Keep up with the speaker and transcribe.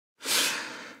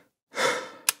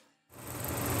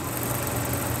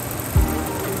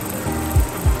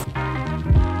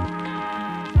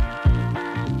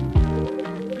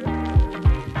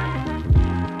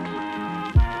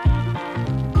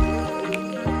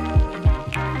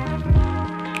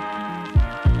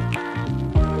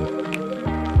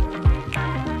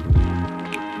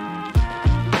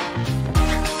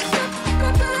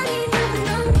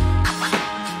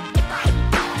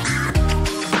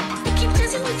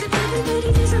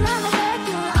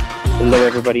Hello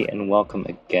everybody and welcome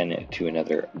again to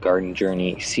another Garden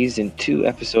Journey Season 2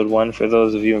 Episode 1. For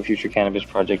those of you in Future Cannabis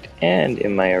Project and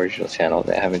in my original channel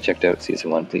that haven't checked out Season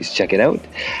 1, please check it out.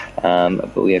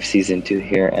 But we have Season 2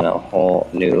 here and a whole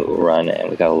new run,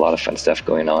 and we got a lot of fun stuff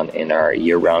going on in our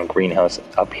year-round greenhouse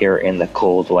up here in the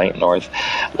cold white north.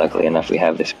 Luckily enough, we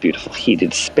have this beautiful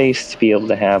heated space to be able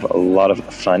to have a lot of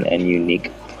fun and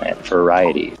unique plant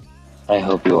varieties. I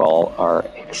hope you all are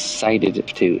excited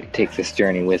to take this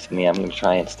journey with me. I'm going to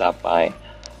try and stop by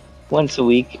once a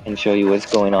week and show you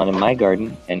what's going on in my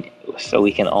garden, and so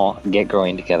we can all get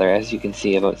growing together. As you can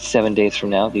see, about 7 days from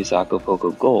now, these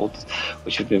Acapulco Golds,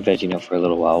 which have been vegging out for a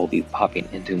little while, will be popping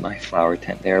into my flower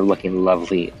tent. They're looking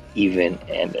lovely, even,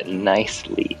 and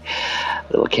nicely.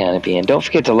 Little canopy. And don't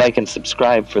forget to like and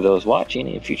subscribe for those watching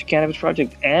in Future Cannabis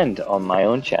Project and on my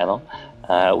own channel.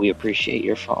 We appreciate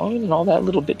your following and all that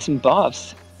little bits and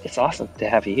bobs. It's awesome to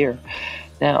have you here.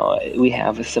 Now, we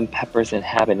have some peppers and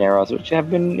habaneros, which have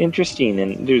been interesting,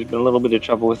 and there's been a little bit of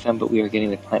trouble with them, but we are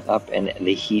getting the plant up and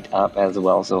the heat up as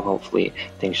well, so hopefully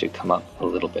things should come up a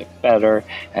little bit better.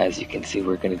 As you can see,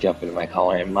 we're going to jump into my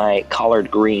collar, and my collard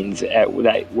greens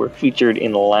that were featured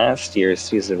in last year's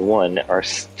Season 1 are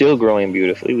still growing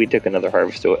beautifully. We took another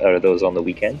harvest out of those on the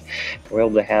weekend. We're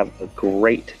able to have a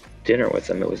great dinner with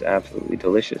them. It was absolutely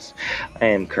delicious. I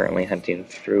am currently hunting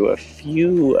through a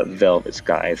few velvet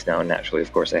skies now. Naturally,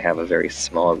 of course, I have a very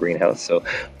small greenhouse, so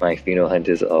my pheno hunt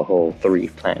is a whole 3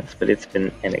 plants, but it's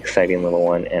been an exciting little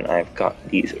one, and I've got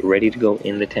these ready to go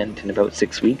in the tent in about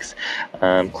 6 weeks.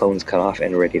 Clones cut off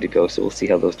and ready to go, so we'll see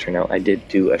how those turn out. I did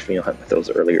do a pheno hunt with those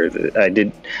earlier. I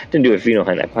didn't do a pheno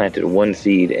hunt. I planted 1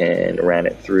 seed and ran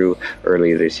it through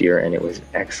earlier this year, and it was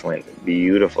excellent,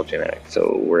 beautiful genetics.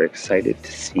 So we're excited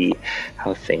to see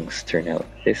how things turn out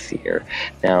this year.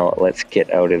 Now let's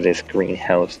get out of this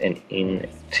greenhouse and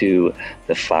into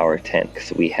the flower tent,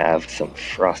 because we have some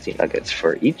frosty nuggets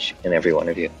for each and every one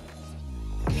of you.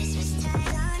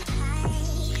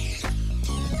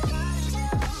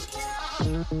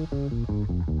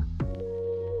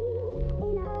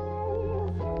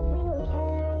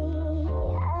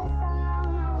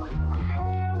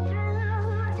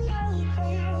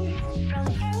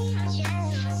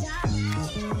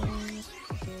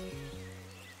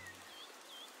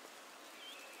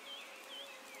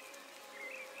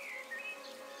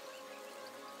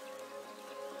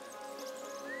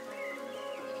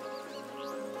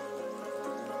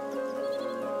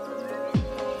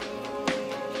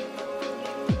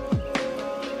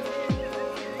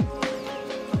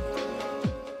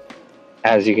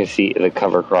 As you can see, the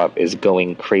cover crop is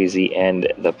going crazy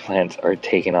and the plants are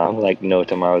taking off like no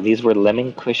tomorrow. These were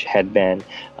lemon kush headband.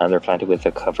 They're planted with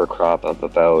a cover crop of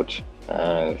about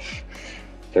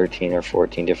 13 or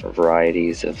 14 different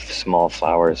varieties of small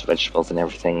flowers, vegetables, and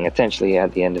everything. Essentially,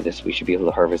 at the end of this, we should be able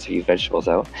to harvest a few vegetables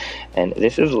out. And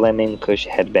this is Lemon Kush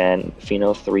Headband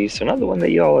Pheno 3, so not the one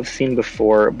that you all have seen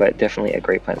before, but definitely a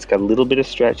great plant. It's got a little bit of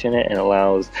stretch in it and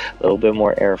allows a little bit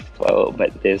more airflow,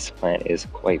 but this plant is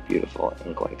quite beautiful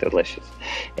and quite delicious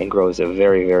and grows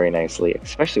very, very nicely,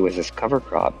 especially with this cover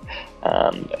crop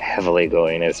heavily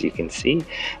going, as you can see.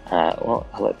 Well,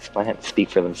 I'll let the plants speak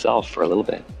for themselves for a little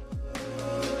bit.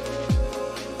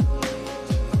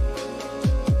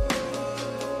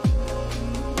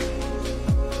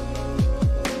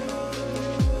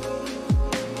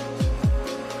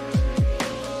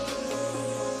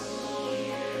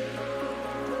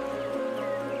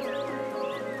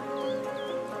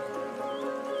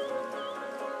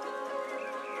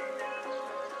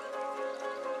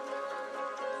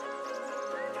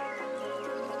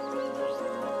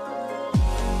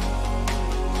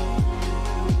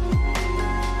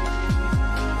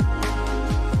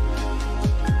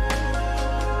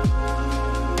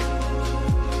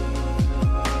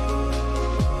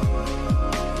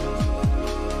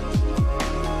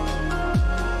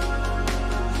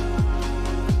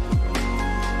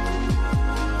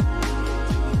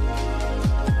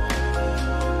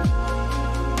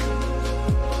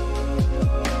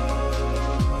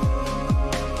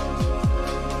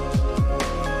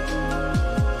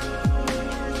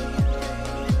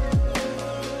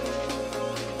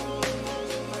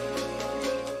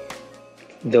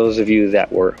 Those of you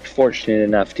that were fortunate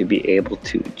enough to be able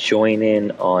to join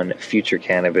in on Future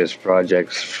Cannabis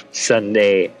Project's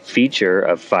Sunday feature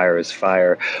of Fire is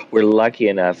Fire were lucky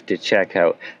enough to check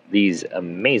out these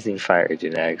amazing fire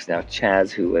genetics. Now,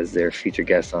 Chaz, who was their featured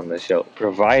guest on the show,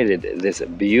 provided this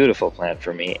beautiful plant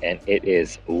for me, and it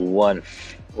is one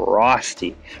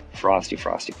frosty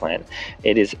plant.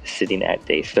 It is sitting at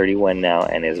day 31 now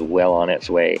and is well on its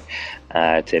way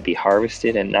to be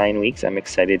harvested in 9 weeks. I'm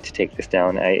excited to take this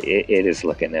down. It is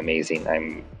looking amazing.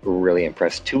 I'm really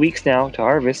impressed. 2 weeks now to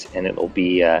harvest, and it'll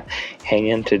be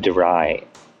hanging to dry.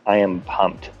 I am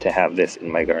pumped to have this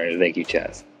in my garden. Thank you,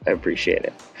 Chaz. I appreciate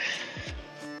it.